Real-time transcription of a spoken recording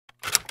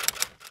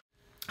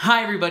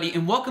Hi everybody,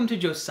 and welcome to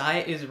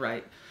Josiah is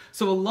Right.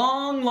 So a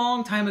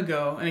long time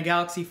ago, in a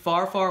galaxy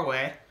far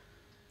away,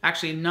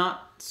 actually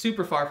not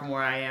super far from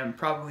where I am,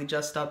 probably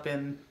just up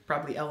in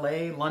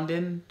LA,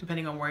 London,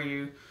 depending on where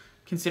you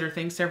consider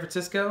things, San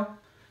Francisco,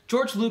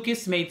 George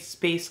Lucas made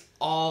space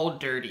all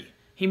dirty.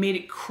 He made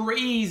it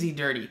crazy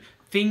dirty.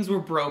 Things were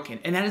broken,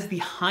 and that is the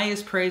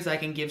highest praise I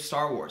can give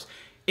Star Wars.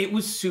 It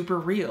was super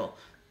real.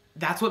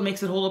 That's what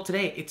makes it hold up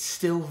today. It's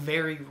still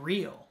very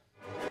real.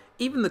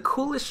 Even the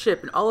coolest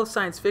ship in all of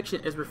science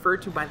fiction is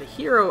referred to by the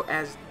hero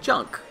as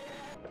junk.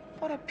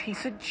 What a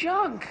piece of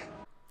junk!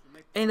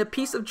 And a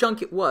piece of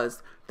junk it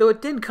was, though it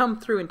did come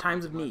through in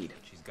times of need.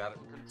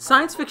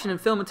 Science fiction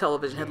and film and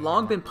television had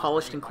long been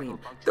polished and clean.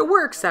 There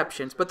were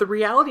exceptions, but the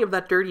reality of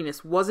that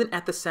dirtiness wasn't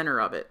at the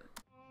center of it.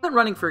 Silent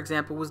Running, for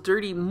example, was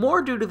dirty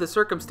more due to the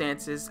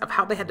circumstances of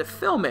how they had to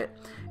film it.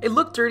 It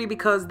looked dirty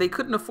because they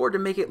couldn't afford to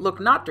make it look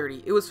not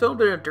dirty. It was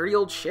filmed in a dirty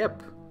old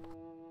ship.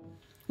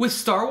 With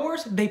Star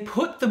Wars, they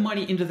put the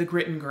money into the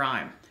grit and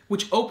grime,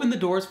 which opened the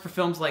doors for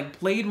films like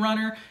Blade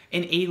Runner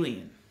and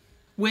Alien,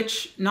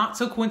 which, not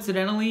so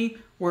coincidentally,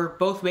 were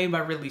both made by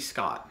Ridley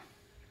Scott.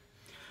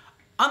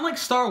 Unlike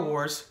Star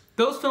Wars,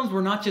 those films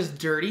were not just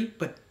dirty,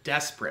 but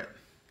desperate.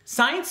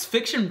 Science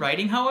fiction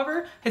writing,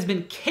 however, has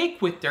been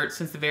caked with dirt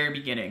since the very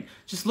beginning.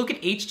 Just look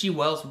at H.G.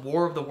 Wells'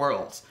 War of the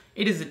Worlds.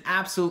 It is an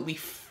absolutely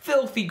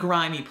filthy,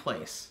 grimy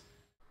place.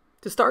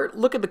 To start,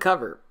 look at the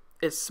cover.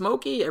 It's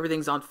smoky,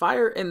 everything's on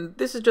fire, and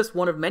this is just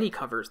one of many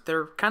covers.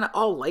 They're kind of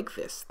all like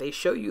this. They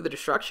show you the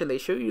destruction, they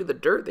show you the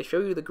dirt, they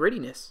show you the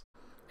grittiness.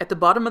 At the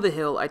bottom of the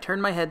hill, I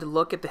turned my head to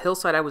look at the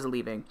hillside I was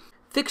leaving.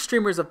 Thick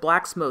streamers of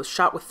black smoke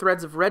shot with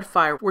threads of red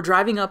fire were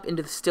driving up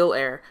into the still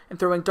air and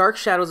throwing dark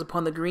shadows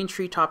upon the green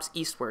treetops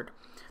eastward.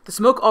 The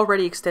smoke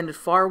already extended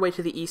far away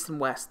to the east and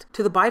west,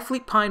 to the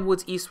Byfleet pine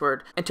woods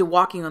eastward, and to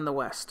Walking on the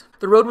west.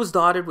 The road was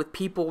dotted with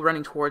people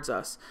running towards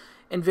us,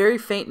 and very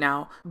faint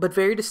now, but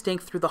very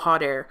distinct through the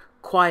hot air,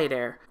 quiet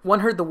air.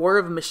 One heard the whir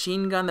of a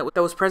machine gun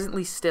that was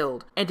presently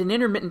stilled, and an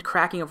intermittent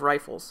cracking of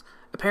rifles.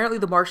 Apparently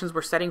the Martians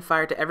were setting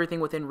fire to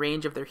everything within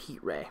range of their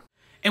heat ray.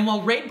 And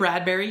while Ray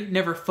Bradbury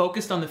never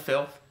focused on the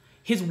filth,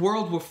 his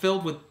world were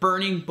filled with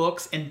burning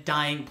books and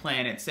dying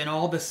planets, and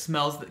all the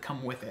smells that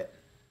come with it.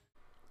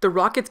 The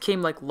rockets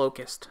came like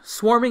locusts,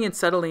 swarming and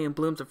settling in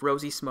blooms of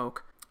rosy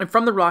smoke. And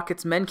from the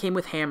rockets, men came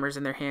with hammers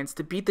in their hands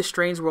to beat the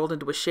strange world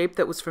into a shape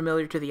that was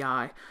familiar to the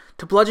eye,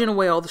 to bludgeon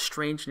away all the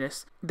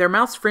strangeness, their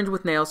mouths fringed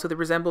with nails so they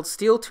resembled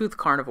steel-toothed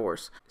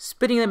carnivores,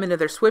 spitting them into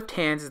their swift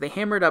hands as they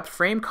hammered up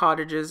framed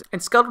cottages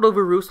and scuttled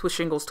over roofs with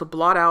shingles to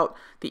blot out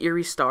the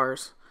eerie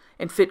stars,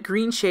 and fit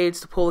green shades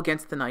to pull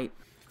against the night.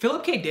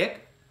 Philip K.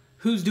 Dick,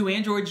 whose Do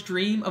Androids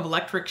Dream of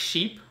Electric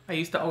Sheep, I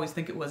used to always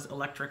think it was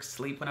Electric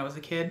Sleep when I was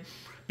a kid,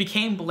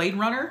 became Blade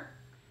Runner.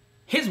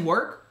 His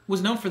work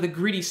was known for the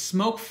gritty,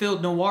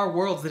 smoke-filled noir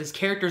worlds that his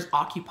characters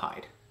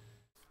occupied.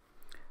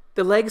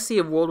 The legacy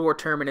of World War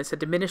Terminus had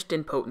diminished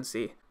in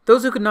potency.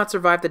 Those who could not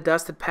survive the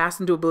dust had passed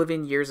into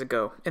oblivion years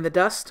ago, and the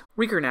dust,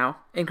 weaker now,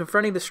 and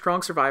confronting the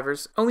strong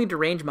survivors, only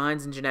deranged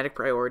minds and genetic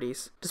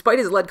priorities. Despite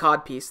his lead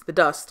codpiece, the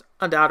dust,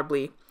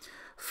 undoubtedly,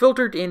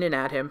 filtered in and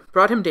at him,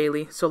 brought him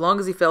daily, so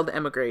long as he failed to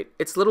emigrate,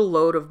 its little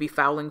load of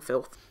befouling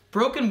filth.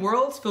 Broken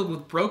worlds filled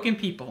with broken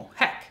people.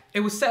 Heck,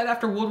 it was set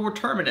after World War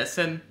Terminus,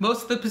 and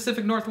most of the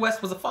Pacific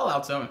Northwest was a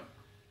fallout zone.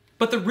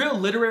 But the real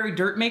literary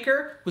dirt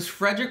maker was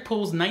Fredrick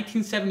Pohl's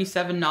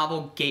 1977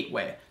 novel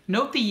Gateway.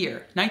 Note the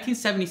year,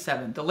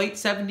 1977. The late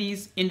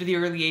 70s into the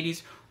early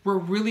 80s were a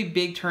really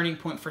big turning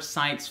point for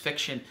science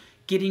fiction,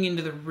 getting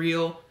into the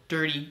real,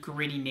 dirty,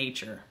 gritty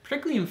nature,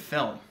 particularly in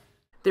film.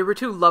 There were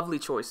two lovely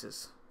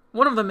choices.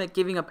 One of them meant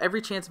giving up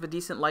every chance of a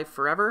decent life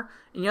forever,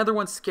 and the other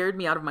one scared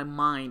me out of my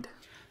mind.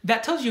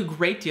 That tells you a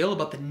great deal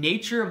about the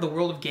nature of the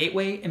world of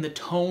Gateway and the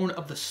tone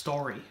of the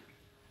story.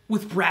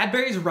 With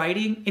Bradbury's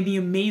writing and the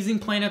amazing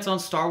planets on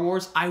Star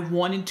Wars, I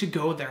wanted to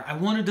go there. I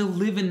wanted to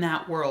live in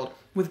that world.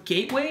 With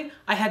Gateway,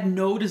 I had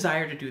no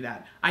desire to do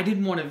that. I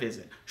didn't want to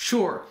visit.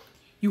 Sure,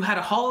 you had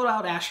a hollowed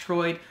out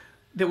asteroid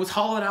that was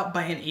hollowed out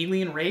by an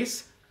alien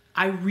race.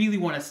 I really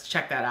want to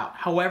check that out.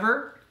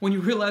 However, when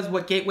you realize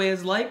what Gateway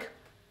is like,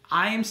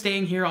 I am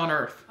staying here on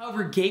Earth.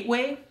 However,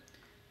 Gateway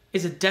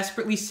is a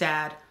desperately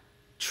sad,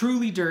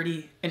 truly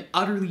dirty, and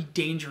utterly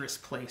dangerous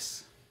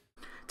place.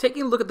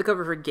 Taking a look at the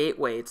cover for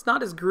Gateway, it's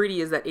not as gritty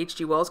as that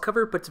H.G. Wells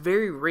cover, but it's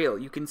very real.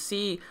 You can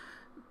see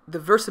the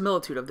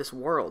verisimilitude of this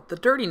world. The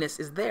dirtiness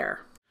is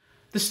there.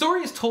 The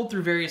story is told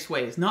through various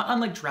ways, not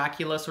unlike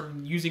Dracula, sort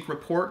of using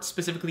reports,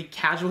 specifically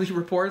casualty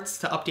reports,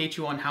 to update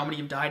you on how many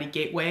have died at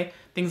Gateway,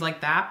 things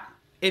like that.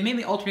 It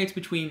mainly alternates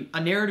between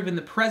a narrative in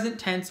the present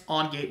tense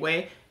on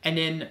Gateway and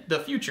in the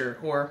future,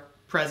 or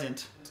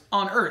present,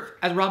 on Earth,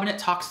 as Robinette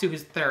talks to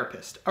his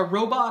therapist, a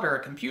robot or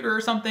a computer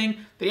or something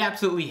that he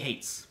absolutely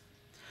hates.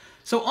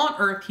 So on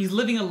Earth, he's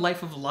living a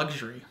life of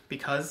luxury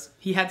because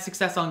he had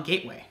success on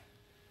Gateway.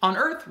 On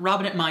Earth,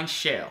 Robinette mines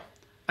shale,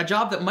 a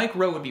job that Mike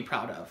Rowe would be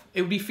proud of.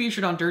 It would be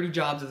featured on Dirty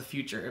Jobs of the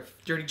future,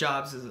 if Dirty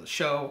Jobs is a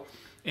show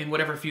in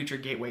whatever future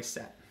Gateway's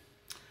set.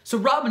 So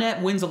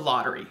Robinette wins a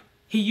lottery.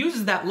 He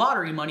uses that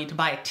lottery money to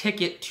buy a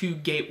ticket to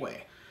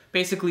Gateway.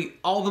 Basically,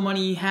 all the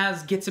money he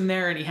has gets him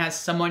there and he has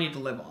some money to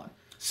live on.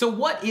 So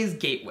what is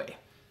Gateway?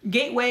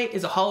 Gateway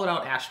is a hollowed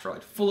out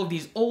asteroid full of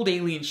these old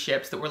alien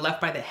ships that were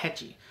left by the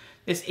Hetchy.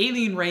 This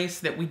alien race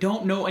that we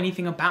don't know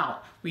anything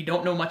about. We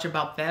don't know much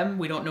about them.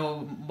 We don't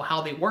know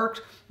how they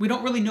worked. We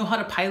don't really know how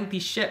to pilot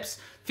these ships.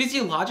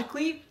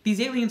 Physiologically, these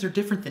aliens are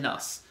different than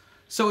us.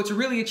 So it's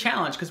really a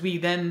challenge because we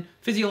then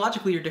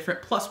physiologically are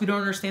different, plus we don't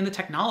understand the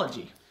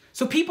technology.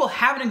 So people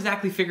haven't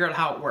exactly figured out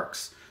how it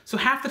works. So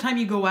half the time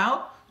you go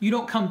out, you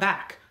don't come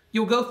back.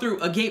 You'll go through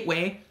a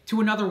gateway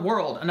to another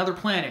world, another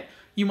planet.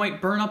 You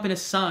might burn up in a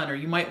sun, or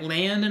you might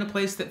land in a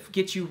place that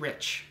gets you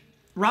rich.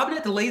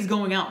 Robinette delays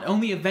going out and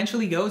only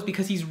eventually goes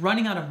because he's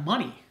running out of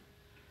money.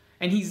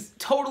 And he's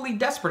totally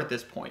desperate at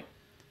this point.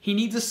 He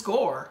needs a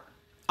score.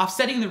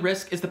 Offsetting the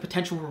risk is the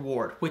potential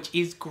reward, which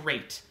is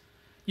great.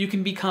 You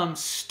can become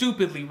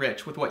stupidly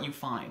rich with what you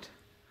find.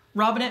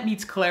 Robinette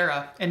meets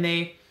Clara, and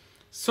they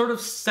sort of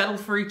settle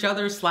for each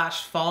other /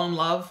 fall in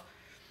love.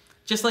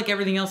 Just like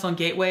everything else on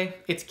Gateway,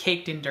 it's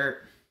caked in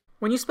dirt.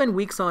 When you spend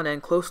weeks on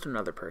end close to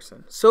another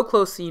person, so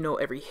close that you know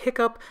every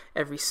hiccup,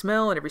 every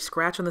smell, and every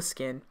scratch on the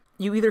skin,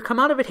 you either come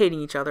out of it hating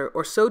each other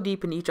or so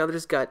deep in each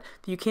other's gut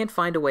that you can't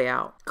find a way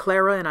out.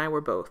 Clara and I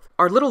were both.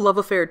 Our little love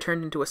affair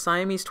turned into a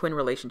Siamese twin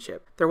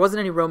relationship. There wasn't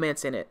any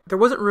romance in it. There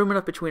wasn't room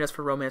enough between us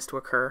for romance to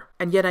occur.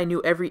 And yet I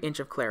knew every inch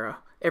of Clara,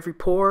 every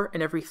pore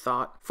and every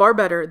thought, far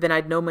better than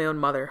I'd known my own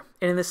mother.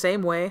 And in the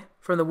same way,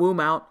 from the womb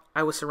out,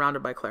 I was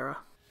surrounded by Clara.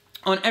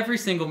 On every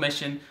single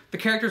mission, the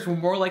characters were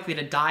more likely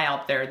to die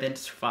out there than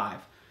to survive.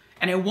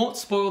 And I won't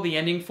spoil the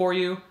ending for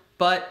you,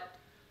 but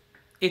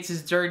it's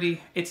as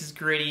dirty, it's as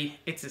gritty,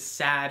 it's as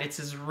sad, it's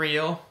as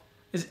real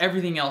as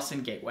everything else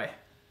in Gateway.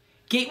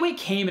 Gateway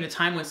came at a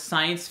time when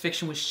science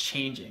fiction was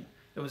changing.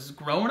 It was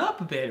growing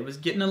up a bit, it was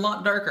getting a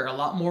lot darker, a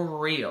lot more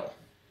real.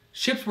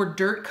 Ships were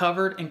dirt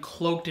covered and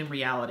cloaked in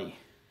reality.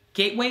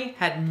 Gateway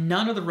had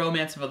none of the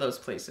romance of those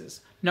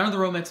places, none of the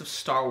romance of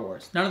Star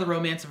Wars, none of the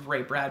romance of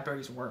Ray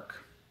Bradbury's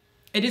work.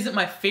 It isn't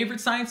my favorite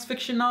science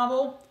fiction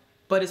novel,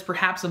 but it's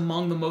perhaps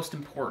among the most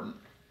important,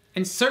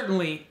 and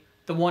certainly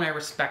the one I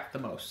respect the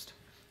most.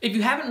 If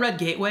you haven't read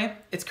Gateway,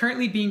 it's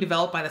currently being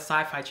developed by the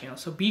Sci-Fi channel,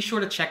 so be sure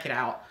to check it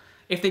out.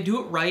 If they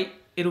do it right,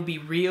 it'll be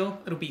real,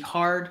 it'll be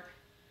hard,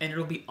 and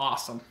it'll be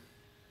awesome.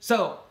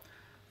 So,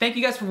 thank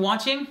you guys for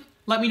watching.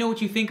 Let me know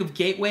what you think of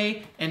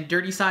Gateway and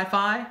dirty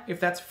sci-fi, if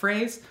that's a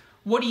phrase.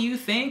 What do you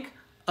think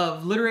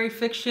of literary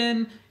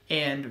fiction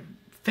and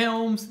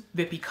films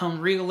that become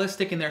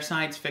realistic in their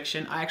science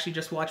fiction? I actually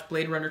just watched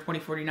Blade Runner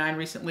 2049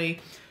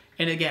 recently,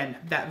 and again,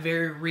 that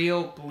very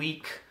real,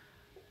 bleak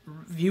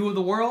view of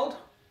the world,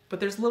 but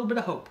there's a little bit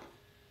of hope,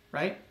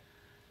 right?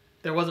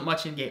 There wasn't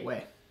much in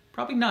Gateway.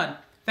 Probably none.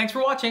 Thanks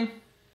for watching.